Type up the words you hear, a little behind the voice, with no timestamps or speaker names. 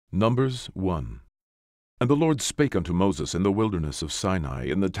Numbers 1. And the Lord spake unto Moses in the wilderness of Sinai,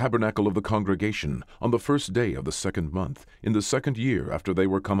 in the tabernacle of the congregation, on the first day of the 2nd month, in the 2nd year after they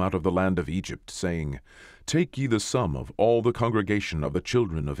were come out of the land of Egypt, saying, Take ye the sum of all the congregation of the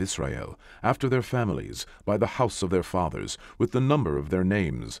children of Israel, after their families, by the house of their fathers, with the number of their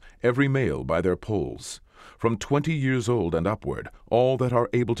names, every male by their polls, from 20 years old and upward, all that are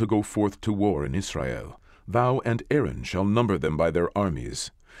able to go forth to war in Israel. Thou and Aaron shall number them by their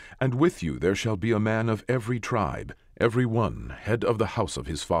armies. And with you there shall be a man of every tribe, every one head of the house of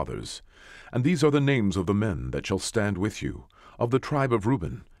his fathers. And these are the names of the men that shall stand with you. Of the tribe of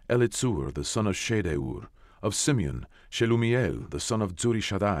Reuben, Elitzur the son of Shedeur. Of Simeon, Shelumiel the son of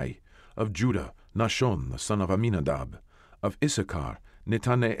Zurishaddai. Of Judah, Nashon the son of Aminadab. Of Issachar,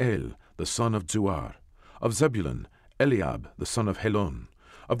 Netaneel the son of Zuar. Of Zebulun, Eliab the son of Helon.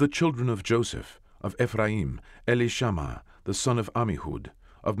 Of the children of Joseph, of Ephraim, Elishama the son of Ammihud.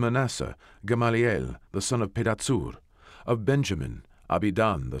 Of Manasseh, Gamaliel the son of Pedatsur. Of Benjamin,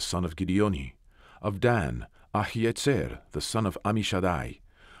 Abidan the son of Gideoni. Of Dan, Ahietzer the son of Ammishaddai.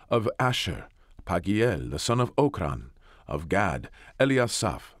 Of Asher, Pagiel the son of Okran. Of Gad,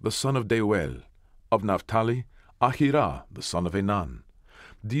 Eliasaph the son of Deuel. Of Naphtali, Ahirah the son of Enan.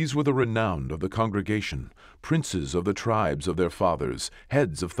 These were the renowned of the congregation, princes of the tribes of their fathers,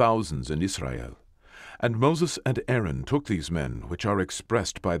 heads of thousands in Israel. And Moses and Aaron took these men, which are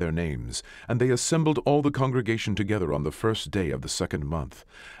expressed by their names, and they assembled all the congregation together on the first day of the 2nd month.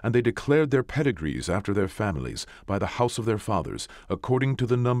 And they declared their pedigrees after their families, by the house of their fathers, according to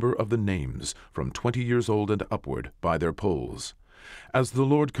the number of the names, from 20 years old and upward, by their polls. As the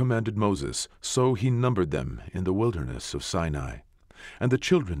Lord commanded Moses, so he numbered them in the wilderness of Sinai. And the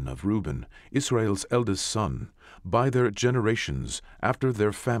children of Reuben, Israel's eldest son, by their generations, after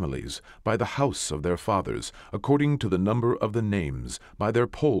their families, by the house of their fathers, according to the number of the names, by their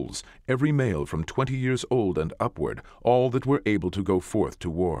polls, every male from 20 years old and upward, all that were able to go forth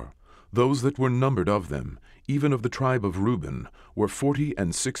to war. Those that were numbered of them, even of the tribe of Reuben, were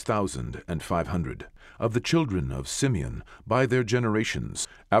 46,500. Of the children of Simeon, by their generations,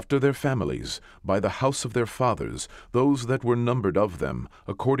 after their families, by the house of their fathers, those that were numbered of them,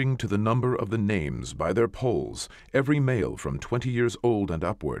 according to the number of the names, by their polls, every male from 20 years old and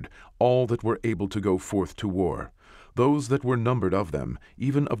upward, all that were able to go forth to war. Those that were numbered of them,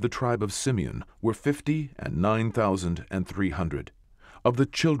 even of the tribe of Simeon, were 59,300. Of the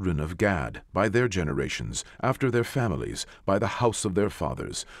children of Gad, by their generations, after their families, by the house of their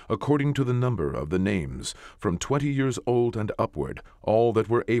fathers, according to the number of the names, from 20 years old and upward, all that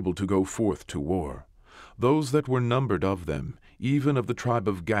were able to go forth to war. Those that were numbered of them, even of the tribe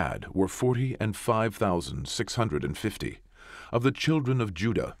of Gad, were 45,650. Of the children of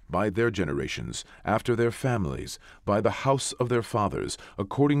Judah, by their generations, after their families, by the house of their fathers,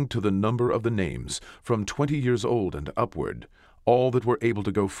 according to the number of the names, from 20 years old and upward, all that were able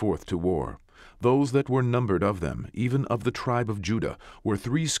to go forth to war. Those that were numbered of them, even of the tribe of Judah, were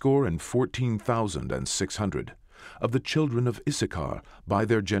 314,600. Of the children of Issachar, by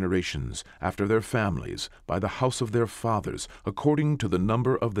their generations, after their families, by the house of their fathers, according to the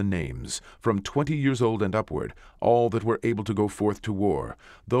number of the names, from 20 years old and upward, all that were able to go forth to war.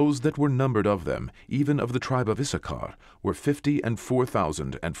 Those that were numbered of them, even of the tribe of Issachar, were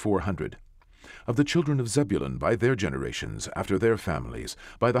 54,400. Of the children of Zebulun, by their generations, after their families,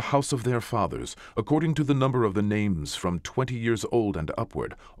 by the house of their fathers, according to the number of the names, from 20 years old and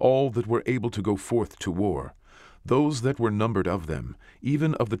upward, all that were able to go forth to war. Those that were numbered of them,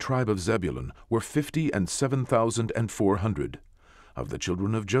 even of the tribe of Zebulun, were 57,400. Of the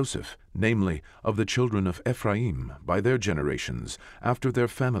children of Joseph, namely, of the children of Ephraim, by their generations, after their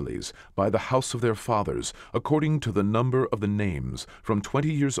families, by the house of their fathers, according to the number of the names, from 20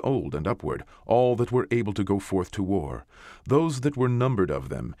 years old and upward, all that were able to go forth to war. Those that were numbered of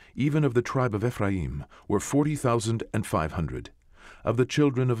them, even of the tribe of Ephraim, were 40,500. Of the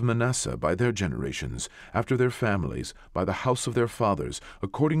children of Manasseh, by their generations, after their families, by the house of their fathers,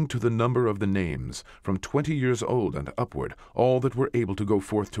 according to the number of the names, from 20 years old and upward, all that were able to go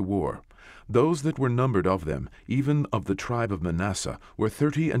forth to war. Those that were numbered of them, even of the tribe of Manasseh, were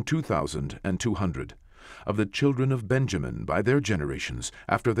 32,200. Of the children of Benjamin, by their generations,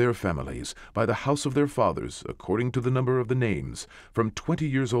 after their families, by the house of their fathers, according to the number of the names, from 20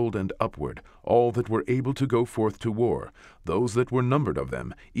 years old and upward, all that were able to go forth to war. Those that were numbered of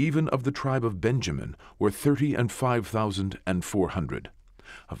them, even of the tribe of Benjamin, were 35,400.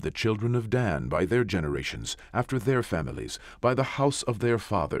 Of the children of Dan by their generations, after their families, by the house of their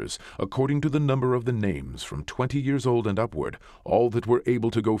fathers, according to the number of the names, from 20 years old and upward, all that were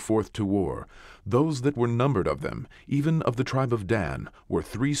able to go forth to war, those that were numbered of them, even of the tribe of Dan, were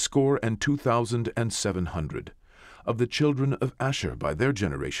 62,700. Of the children of Asher by their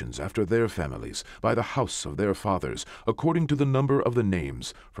generations, after their families, by the house of their fathers, according to the number of the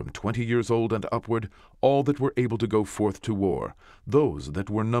names, from 20 years old and upward, all that were able to go forth to war, those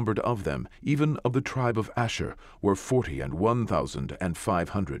that were numbered of them, even of the tribe of Asher, were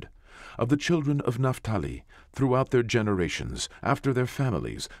 41,500. Of the children of Naphtali, throughout their generations, after their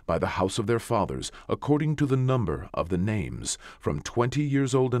families, by the house of their fathers, according to the number of the names, from 20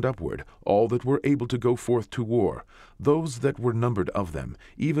 years old and upward, all that were able to go forth to war, those that were numbered of them,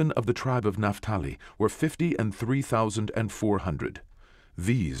 even of the tribe of Naphtali, were 53,400.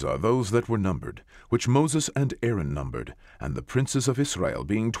 These are those that were numbered, which Moses and Aaron numbered, and the princes of Israel,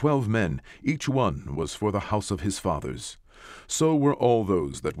 being 12 men, each one was for the house of his fathers. So were all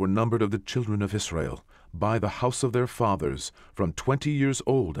those that were numbered of the children of Israel, by the house of their fathers, from 20 years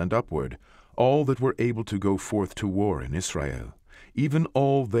old and upward, all that were able to go forth to war in Israel. Even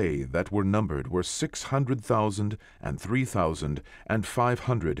all they that were numbered were 600,000 and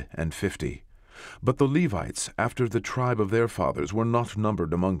 3,550. But the Levites, after the tribe of their fathers, were not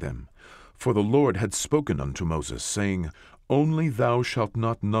numbered among them. For the Lord had spoken unto Moses, saying, Only thou shalt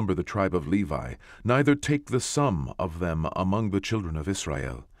not number the tribe of Levi, neither take the sum of them among the children of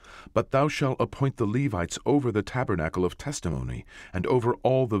Israel. But thou shalt appoint the Levites over the tabernacle of testimony, and over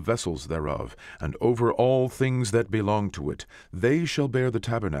all the vessels thereof, and over all things that belong to it. They shall bear the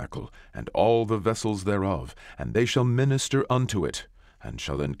tabernacle, and all the vessels thereof, and they shall minister unto it, and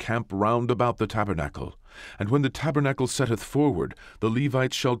shall encamp round about the tabernacle. And when the tabernacle setteth forward, the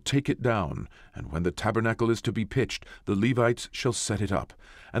Levites shall take it down, and when the tabernacle is to be pitched, the Levites shall set it up,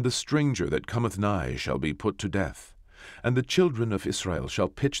 and the stranger that cometh nigh shall be put to death. And the children of Israel shall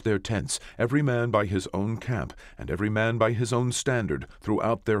pitch their tents, every man by his own camp, and every man by his own standard,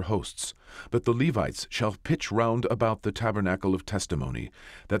 throughout their hosts. But the Levites shall pitch round about the tabernacle of testimony,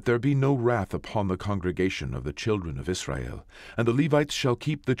 that there be no wrath upon the congregation of the children of Israel. And the Levites shall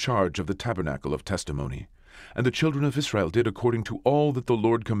keep the charge of the tabernacle of testimony. And the children of Israel did according to all that the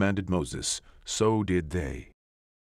Lord commanded Moses, so did they.